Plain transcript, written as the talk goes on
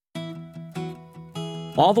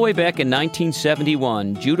All the way back in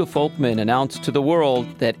 1971, Judah Folkman announced to the world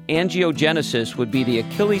that angiogenesis would be the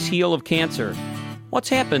Achilles heel of cancer. What's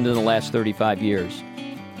happened in the last 35 years?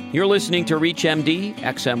 You're listening to ReachMD,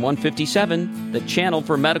 XM 157, the channel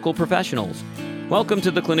for medical professionals. Welcome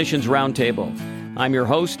to the Clinicians Roundtable. I'm your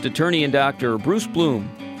host, attorney and Dr. Bruce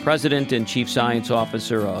Bloom, President and Chief Science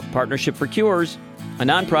Officer of Partnership for Cures, a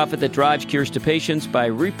nonprofit that drives cures to patients by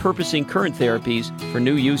repurposing current therapies for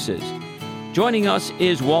new uses. Joining us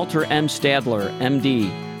is Walter M. Stadler,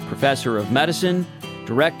 MD, Professor of Medicine,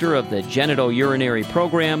 Director of the Genitourinary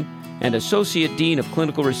Program, and Associate Dean of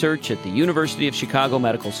Clinical Research at the University of Chicago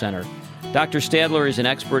Medical Center. Dr. Stadler is an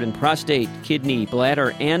expert in prostate, kidney,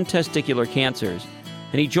 bladder, and testicular cancers,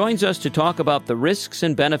 and he joins us to talk about the risks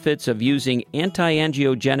and benefits of using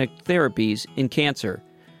anti-angiogenic therapies in cancer.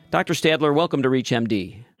 Dr. Stadler, welcome to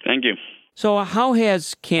ReachMD. Thank you. So how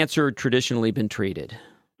has cancer traditionally been treated?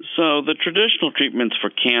 So the traditional treatments for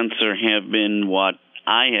cancer have been what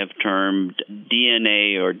I have termed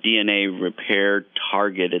DNA or DNA repair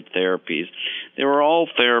targeted therapies. They were all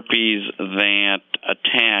therapies that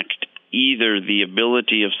attacked either the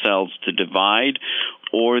ability of cells to divide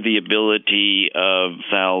or the ability of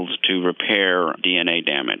cells to repair DNA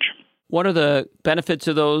damage. What are the benefits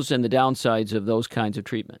of those and the downsides of those kinds of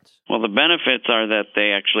treatments? Well, the benefits are that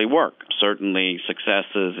they actually work. Certainly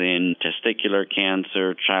successes in testicular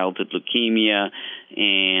cancer, childhood leukemia,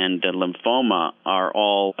 and lymphoma are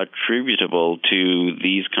all attributable to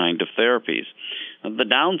these kind of therapies. The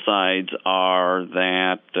downsides are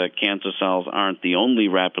that cancer cells aren't the only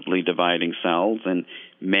rapidly dividing cells, and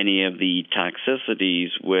many of the toxicities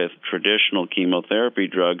with traditional chemotherapy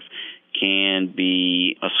drugs can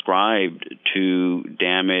be ascribed to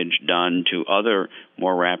damage done to other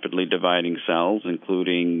more rapidly dividing cells,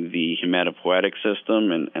 including the hematopoietic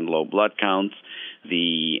system and low blood counts,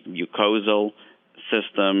 the mucosal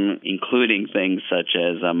system, including things such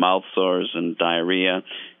as mouth sores and diarrhea,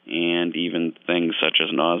 and even things such as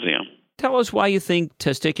nausea. Tell us why you think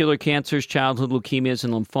testicular cancers, childhood leukemias,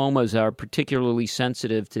 and lymphomas are particularly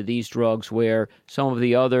sensitive to these drugs where some of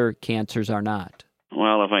the other cancers are not.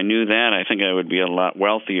 Well, if I knew that, I think I would be a lot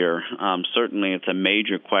wealthier. Certainly, it's a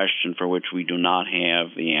major question for which we do not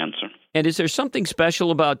have the answer. And is there something special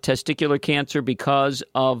about testicular cancer because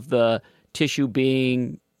of the tissue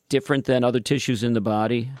being different than other tissues in the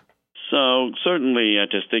body? So certainly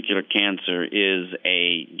testicular cancer is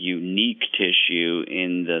a unique tissue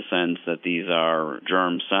in the sense that these are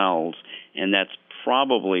germ cells, and that's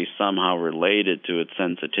probably somehow related to its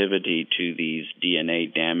sensitivity to these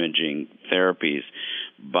DNA-damaging therapies.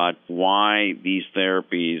 But why these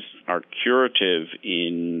therapies are curative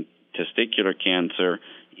in testicular cancer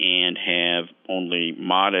and have only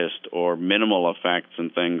modest or minimal effects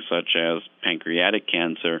in things such as pancreatic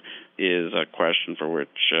cancer is a question for which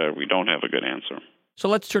we don't have a good answer. So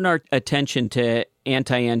let's turn our attention to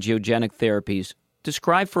anti-angiogenic therapies.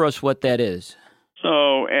 Describe for us what that is.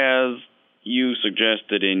 So as you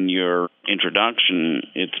suggested in your introduction,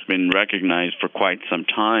 it's been recognized for quite some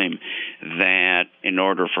time that in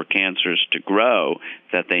order for cancers to grow,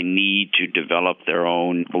 that they need to develop their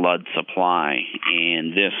own blood supply.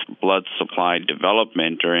 And this blood supply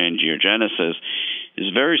development or angiogenesis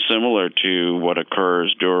is very similar to what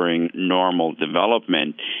occurs during normal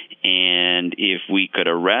development. And if we could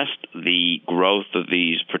arrest the growth of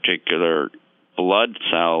these particular blood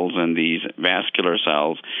cells and these vascular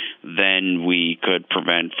cells, then we could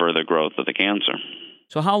prevent further growth of the cancer.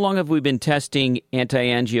 So how long have we been testing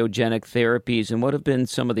anti-angiogenic therapies, and what have been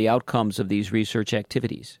some of the outcomes of these research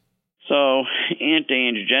activities? So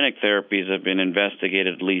anti-angiogenic therapies have been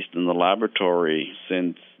investigated, at least in the laboratory,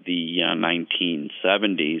 since the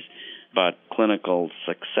 1970s, but clinical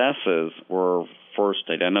successes were first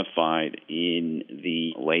identified in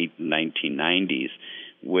the late 1990s.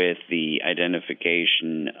 With the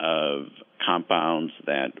identification of compounds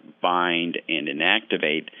that bind and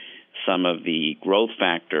inactivate some of the growth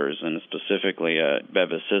factors, and specifically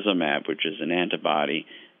bevacizumab, which is an antibody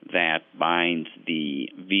that binds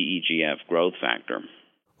the VEGF growth factor.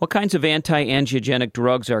 What kinds of anti-angiogenic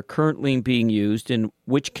drugs are currently being used, in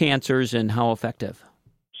which cancers, and how effective?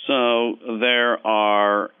 So there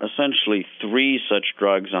are essentially three such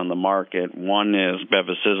drugs on the market. One is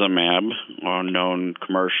bevacizumab, or known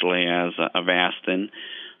commercially as Avastin,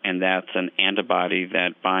 and that's an antibody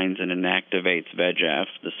that binds and inactivates VEGF.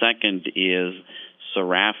 The second is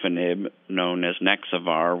sorafenib, known as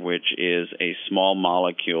Nexavar, which is a small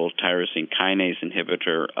molecule tyrosine kinase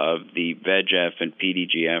inhibitor of the VEGF and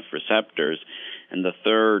PDGF receptors. And the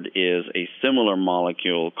third is a similar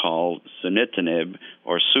molecule called sunitinib,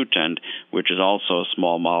 or Sutent, which is also a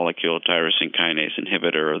small molecule tyrosine kinase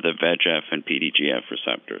inhibitor of the VEGF and PDGF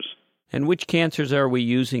receptors. And which cancers are we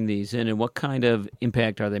using these in, and what kind of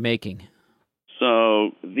impact are they making? So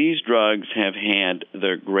these drugs have had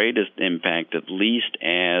their greatest impact, at least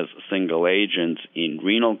as single agents, in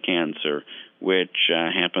renal cancer, which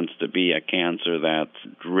happens to be a cancer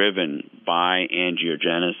that's driven by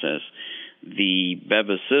angiogenesis. The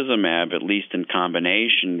bevacizumab, at least in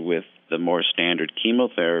combination with the more standard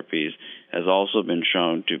chemotherapies, has also been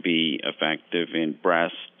shown to be effective in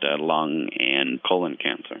breast, lung, and colon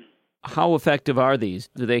cancer. How effective are these?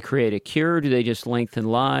 Do they create a cure? Do they just lengthen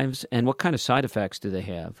lives? And what kind of side effects do they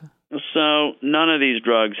have? So none of these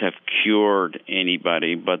drugs have cured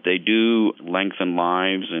anybody, but they do lengthen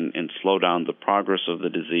lives and slow down the progress of the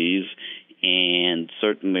disease. And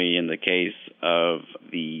certainly in the case of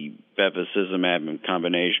the bevacizumab in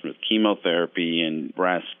combination with chemotherapy in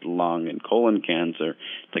breast, lung, and colon cancer,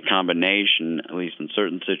 the combination, at least in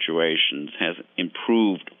certain situations, has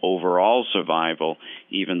improved overall survival,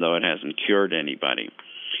 even though it hasn't cured anybody.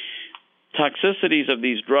 Toxicities of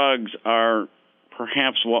these drugs are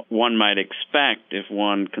perhaps what one might expect if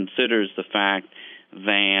one considers the fact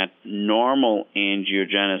that normal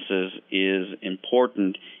angiogenesis is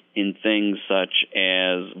important in things such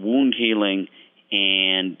as wound healing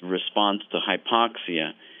and response to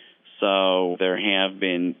hypoxia. So there have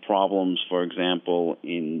been problems, for example,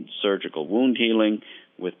 in surgical wound healing.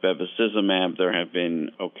 With bevacizumab, there have been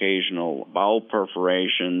occasional bowel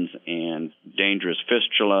perforations and dangerous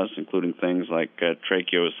fistulas, including things like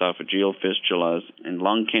tracheoesophageal fistulas and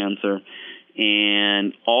lung cancer.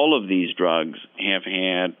 And all of these drugs have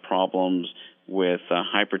had problems with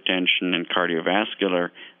hypertension and cardiovascular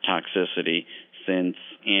toxicity, since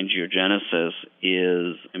angiogenesis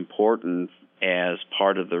is important as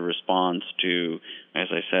part of the response to, as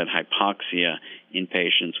I said, hypoxia in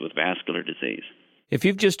patients with vascular disease. If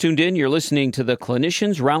you've just tuned in, you're listening to the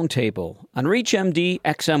Clinicians Roundtable on ReachMD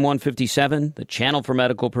XM157, the channel for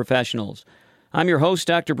medical professionals. I'm your host,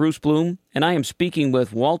 Dr. Bruce Bloom, and I am speaking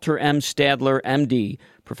with Walter M. Stadler, MD,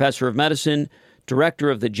 Professor of Medicine, Director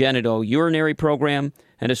of the Genitourinary Program,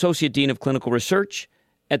 and Associate Dean of Clinical Research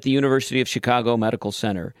at the University of Chicago Medical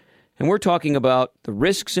Center. And we're talking about the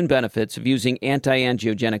risks and benefits of using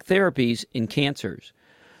anti-angiogenic therapies in cancers.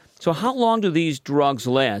 So how long do these drugs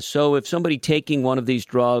last? So if somebody taking one of these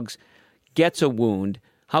drugs gets a wound,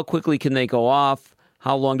 how quickly can they go off?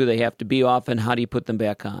 How long do they have to be off, and how do you put them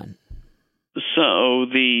back on? So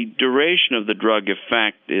the duration of the drug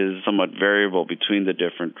effect is somewhat variable between the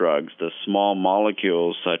different drugs. The small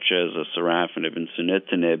molecules, such as sorafenib and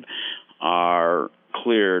sunitinib, are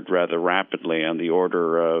cleared rather rapidly, on the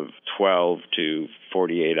order of 12 to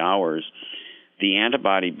 48 hours. The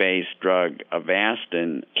antibody-based drug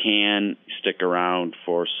Avastin can stick around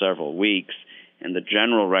for several weeks, and the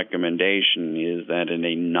general recommendation is that in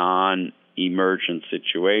a non-emergent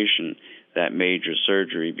situation, that major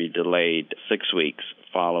surgery be delayed 6 weeks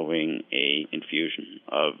following an infusion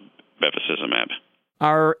of bevacizumab.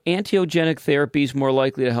 Are angiogenic therapies more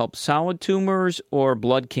likely to help solid tumors or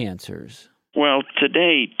blood cancers? Well, to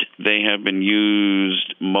date, they have been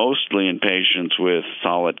used mostly in patients with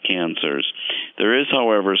solid cancers. There is,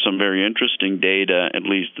 however, some very interesting data, at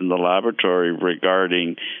least in the laboratory,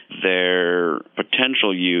 regarding their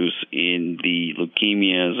potential use in the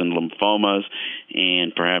leukemias and lymphomas,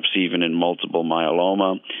 and perhaps even in multiple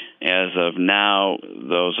myeloma. As of now,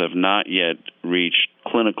 those have not yet reached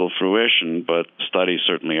clinical fruition, but studies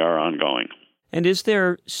certainly are ongoing. And is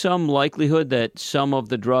there some likelihood that some of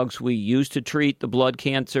the drugs we use to treat the blood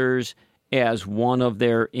cancers, as one of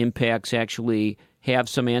their impacts, actually have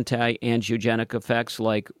some anti-angiogenic effects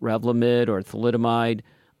like Revlimid or thalidomide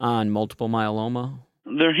on multiple myeloma?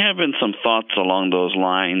 There have been some thoughts along those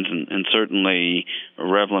lines, and certainly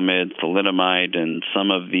Revlimid, thalidomide, and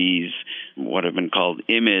some of these, what have been called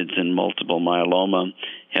IMiDs in multiple myeloma,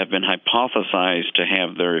 have been hypothesized to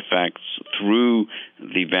have their effects through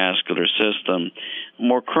the vascular system.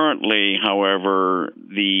 More currently, however,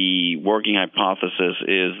 the working hypothesis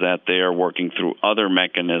is that they are working through other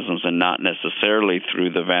mechanisms and not necessarily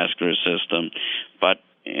through the vascular system. But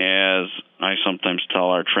as I sometimes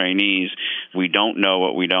tell our trainees, we don't know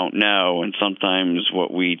what we don't know, and sometimes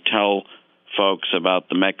what we tell folks about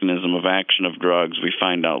the mechanism of action of drugs we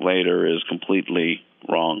find out later is completely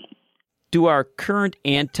wrong. Do our current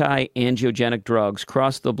anti-angiogenic drugs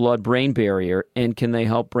cross the blood-brain barrier, and can they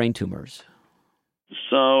help brain tumors?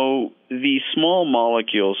 So the small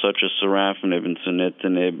molecules such as sorafenib and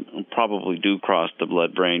sunitinib probably do cross the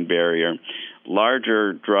blood-brain barrier.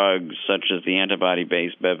 larger drugs, such as the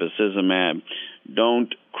antibody-based bevacizumab,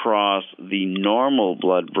 don't cross the normal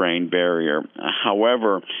blood-brain barrier.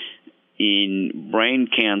 However, in brain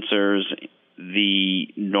cancers, the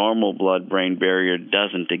normal blood-brain barrier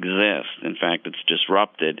doesn't exist. In fact, it's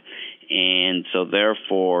disrupted. And so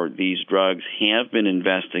therefore, these drugs have been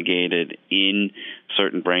investigated in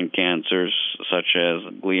certain brain cancers, such as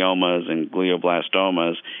gliomas and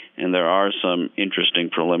glioblastomas, and there are some interesting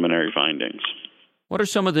preliminary findings. What are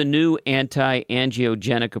some of the new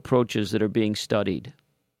anti-angiogenic approaches that are being studied?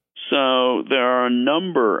 So there are a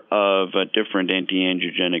number of different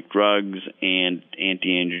anti-angiogenic drugs and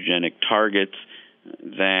anti-angiogenic targets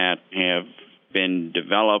that have been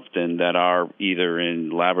developed and that are either in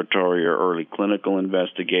laboratory or early clinical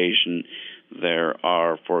investigation. There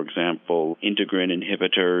are, for example, integrin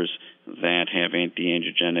inhibitors that have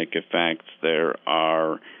anti-angiogenic effects. There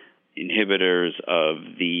are inhibitors of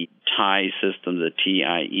the TIE system, the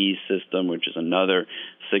TIE system, which is another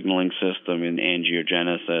signaling system in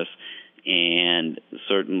angiogenesis, and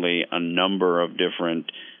certainly a number of different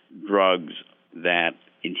drugs that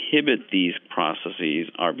inhibit these processes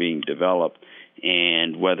are being developed.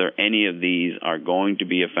 And whether any of these are going to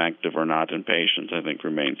be effective or not in patients, I think,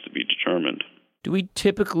 remains to be determined. Do we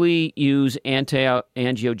typically use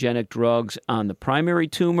anti-angiogenic drugs on the primary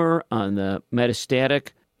tumor, on the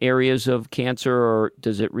metastatic areas of cancer, or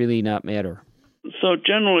does it really not matter? So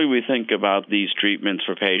generally we think about these treatments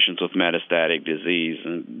for patients with metastatic disease.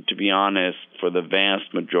 And to be honest, for the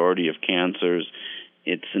vast majority of cancers,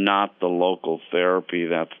 it's not the local therapy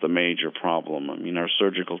that's the major problem. I mean, our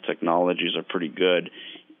surgical technologies are pretty good,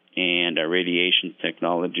 and our radiation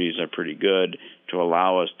technologies are pretty good to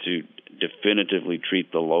allow us to definitively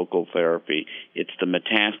treat the local therapy. It's the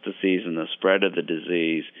metastases and the spread of the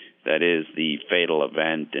disease that is the fatal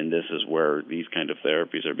event, and this is where these kind of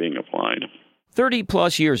therapies are being applied.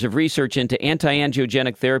 30-plus years of research into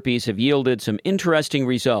anti-angiogenic therapies have yielded some interesting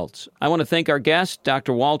results. I want to thank our guest,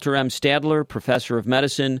 Dr. Walter M. Stadler, Professor of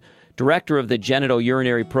Medicine, Director of the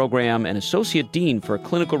Genitourinary Program, and Associate Dean for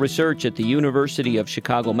Clinical Research at the University of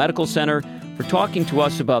Chicago Medical Center, for talking to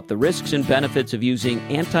us about the risks and benefits of using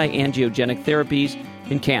anti-angiogenic therapies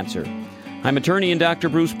in cancer. I'm attorney and Dr.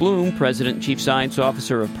 Bruce Bloom, President and Chief Science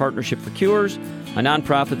Officer of Partnership for Cures, a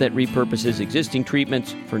nonprofit that repurposes existing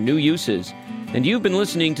treatments for new uses. And you've been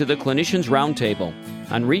listening to the Clinicians Roundtable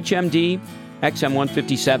on ReachMD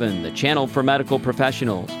XM157, the channel for medical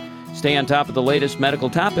professionals. Stay on top of the latest medical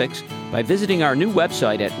topics by visiting our new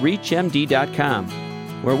website at ReachMD.com,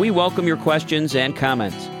 where we welcome your questions and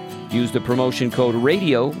comments. Use the promotion code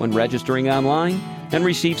RADIO when registering online and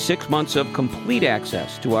receive 6 months of complete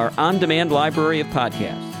access to our on-demand library of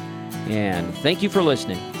podcasts. And thank you for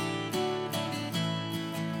listening.